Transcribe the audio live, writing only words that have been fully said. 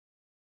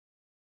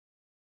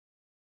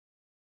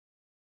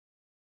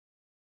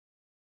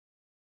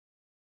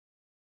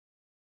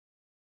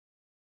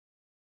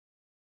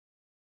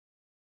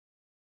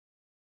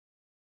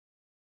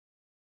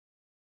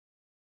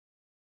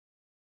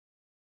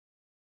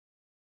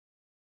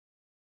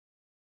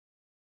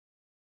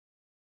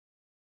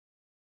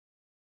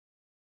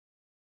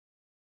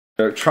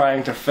They're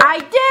trying to fit. I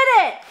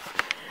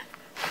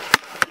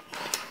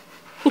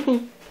did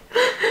it!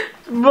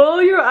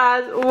 Roll your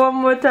eyes one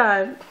more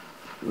time.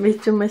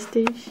 Mr.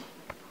 Mustache.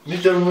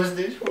 Mr.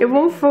 Mustache? It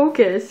won't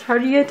focus. How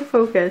do you get to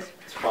focus?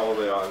 It's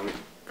probably on.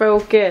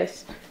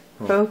 Focus.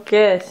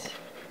 Focus.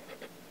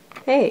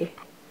 Hey.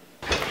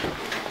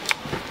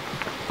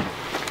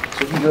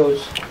 So he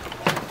goes.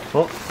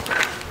 Oh.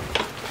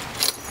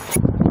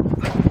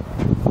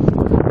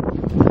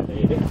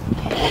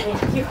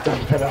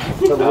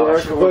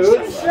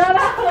 Shut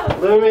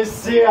up! Let me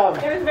see him.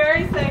 It was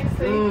very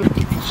sexy.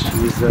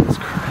 Jesus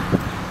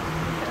Christ.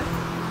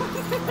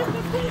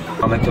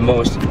 I'm like the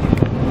most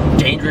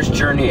dangerous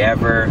journey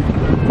ever.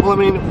 Well, I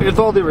mean, with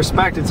all due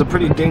respect, it's a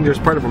pretty dangerous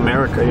part of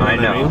America. You know I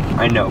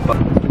know, but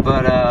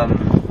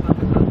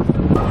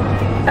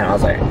and I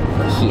was like,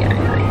 he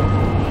angry.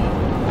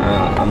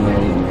 I'm gonna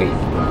leave the gate.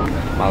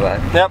 My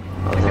bad. Yep.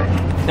 Okay.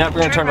 Yep,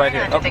 we're gonna turn right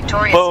here. Oh,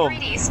 Victoria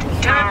Street East,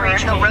 turn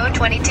Regional Road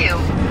 22.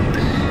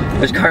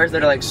 There's cars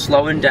that are like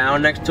slowing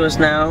down next to us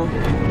now.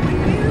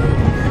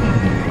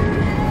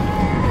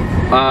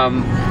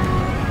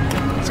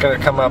 It's gonna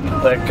come up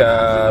like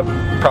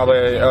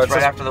probably. Oh, it's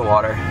right after the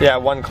water. Yeah,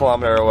 1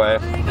 kilometer away.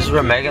 This is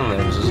where Megan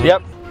lives, isn't it?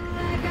 Yep.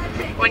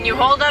 When you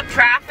hold up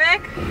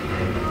traffic.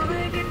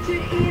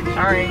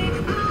 Sorry.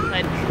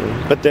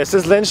 But this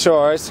is Lynde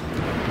Shores.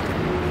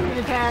 You're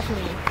gonna pass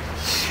me.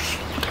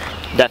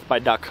 Death by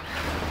duck.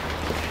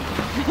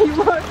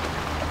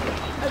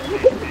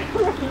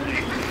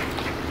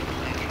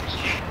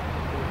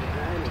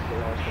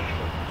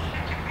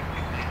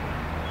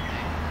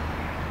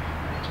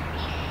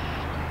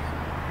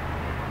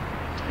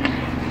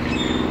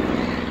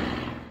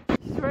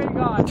 Swear to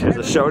God. There's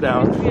a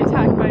showdown. To be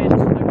attacked by a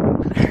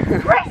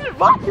Grayson,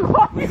 why you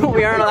want me?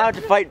 We aren't allowed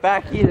to fight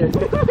back either. I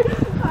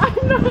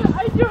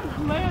don't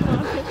plan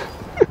on it.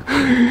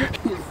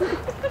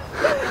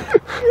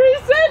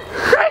 Grayson!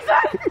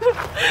 Grayson!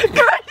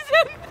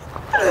 Grayson!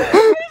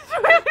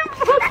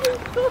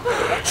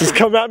 Just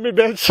come at me,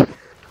 bitch.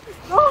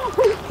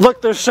 Oh.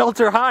 Look, there's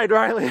shelter. Hide,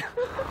 Riley.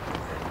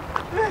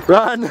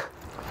 Run.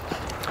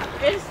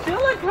 It's still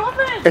a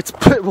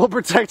coming. We'll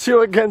protect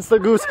you against the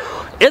goose.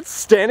 It's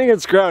standing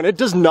its ground. It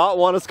does not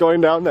want us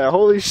going down there.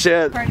 Holy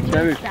shit. Part of me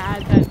is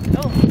sad that,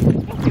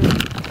 thank you,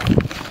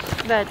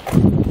 that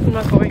I'm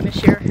not going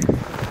this year.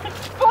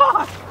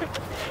 Fuck!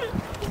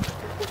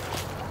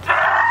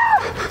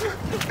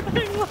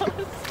 I'm lost.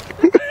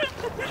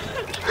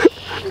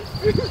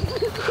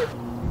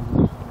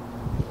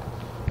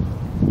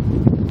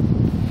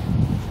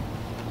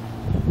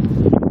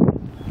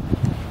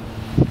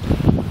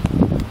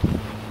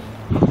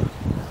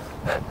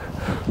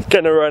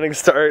 Getting a running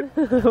start.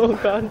 Oh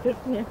God, yeah.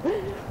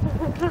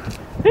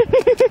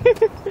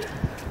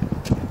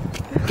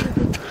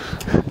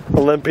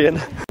 Olympian.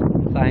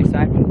 Thanks,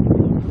 Zach.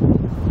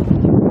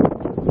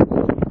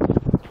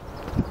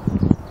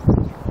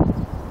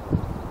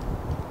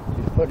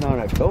 He's putting on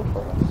a show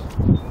for us.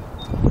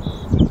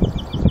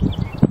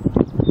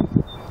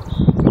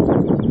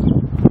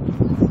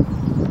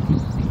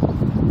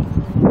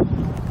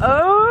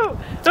 Oh!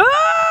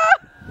 Ah!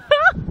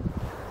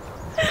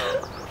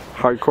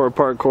 Hardcore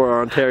parkour,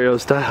 Ontario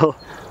style.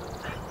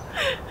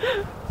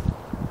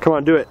 Come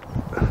on, do it.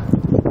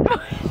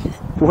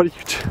 What are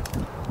you doing?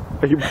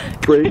 Are you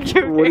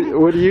breaking?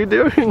 What are you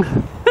doing?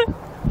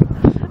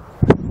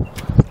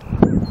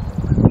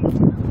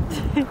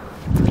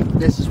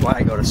 This is why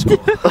I go to school.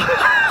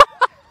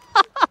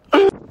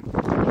 I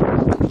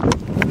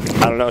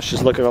don't know,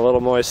 she's looking a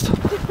little moist. I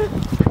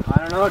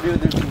don't know,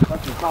 dude. There's some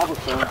fucking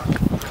cobblestone.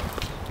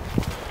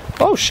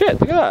 Oh shit,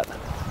 look at that.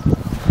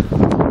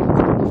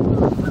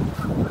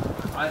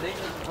 I think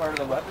this is part of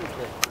the weapon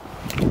kit.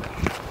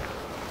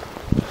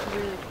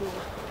 Really cool.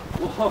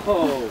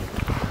 Whoa!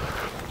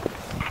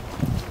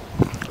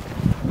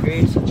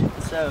 Great, so check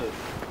this out.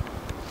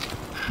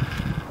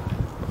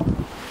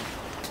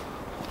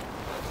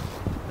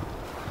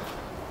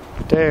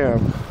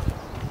 Damn.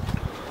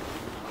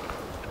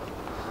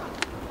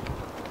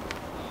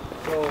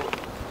 So,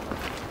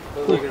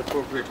 feels like an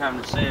appropriate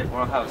time to say it.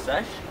 Wanna have a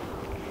sesh?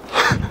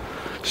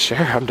 Sure,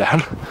 I'm down.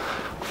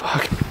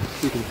 Fuck.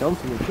 You can film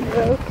for me too.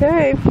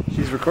 Okay.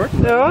 She's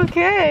recording.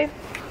 Okay.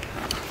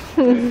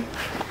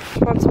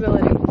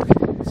 Responsibility.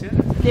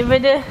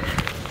 Dividend.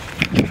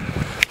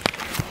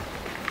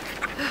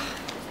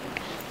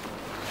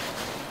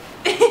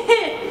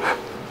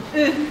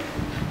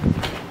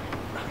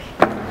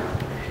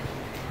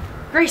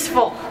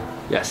 Graceful.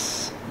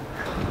 Yes.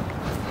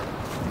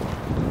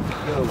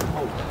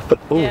 But,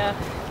 ooh, Yeah.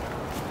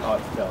 Oh,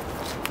 it's dope.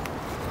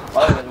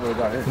 Oh, that would've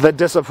got it. the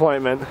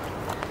disappointment.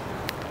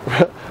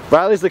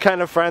 Riley's the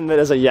kind of friend that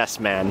is a yes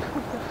man.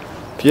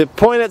 If you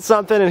point at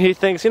something and he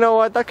thinks, you know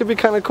what, that could be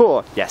kind of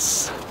cool.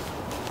 Yes.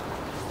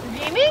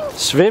 Swimming?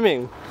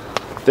 Swimming.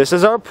 This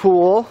is our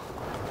pool.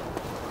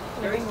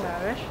 Very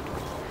lavish.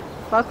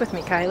 Walk with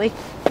me, Kylie.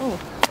 Oh.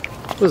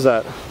 What is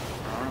that?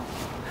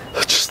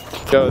 Just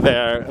go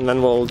there and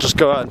then we'll just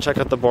go out and check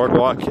out the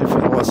boardwalk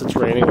unless it's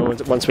raining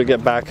once we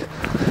get back.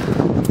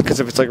 Because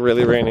if it's like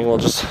really raining, we'll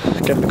just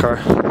get in the car.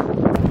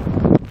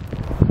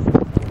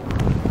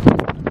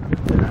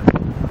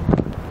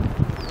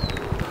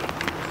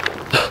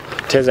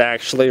 'Tis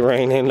actually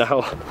raining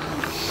now.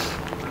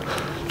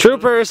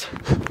 Troopers!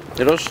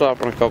 It'll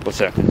stop in a couple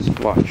seconds.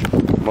 Watch.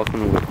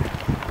 Welcome to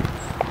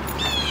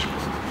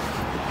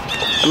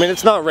I mean,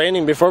 it's not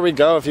raining. Before we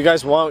go, if you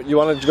guys want, you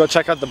want to go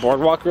check out the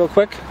boardwalk real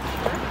quick?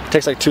 It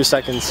takes like 2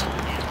 seconds.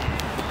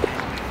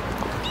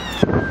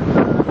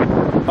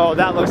 Oh,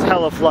 that looks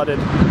hella flooded.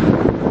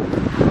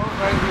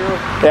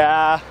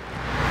 Yeah.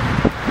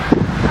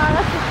 Oh,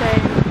 that's a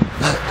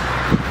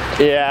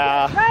shame.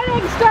 Yeah.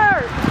 Riding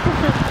start!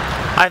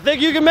 I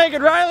think you can make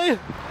it, Riley!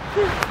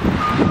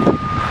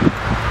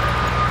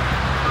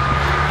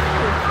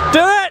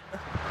 Do it!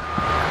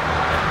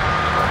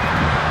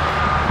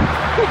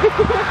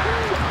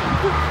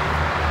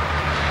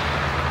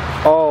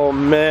 Oh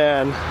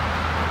man.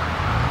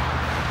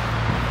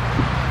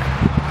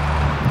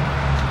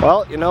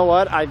 Well, you know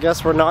what? I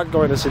guess we're not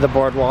going to see the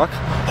boardwalk.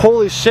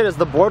 Holy shit, is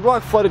the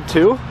boardwalk flooded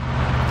too?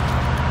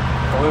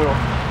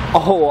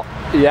 Oh,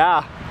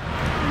 yeah.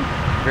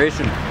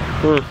 Grayson,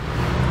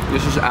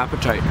 this is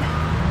appetite.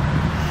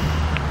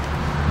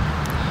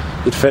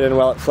 You'd fit in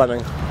well at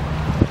Fleming.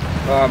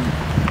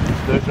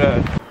 There's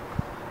a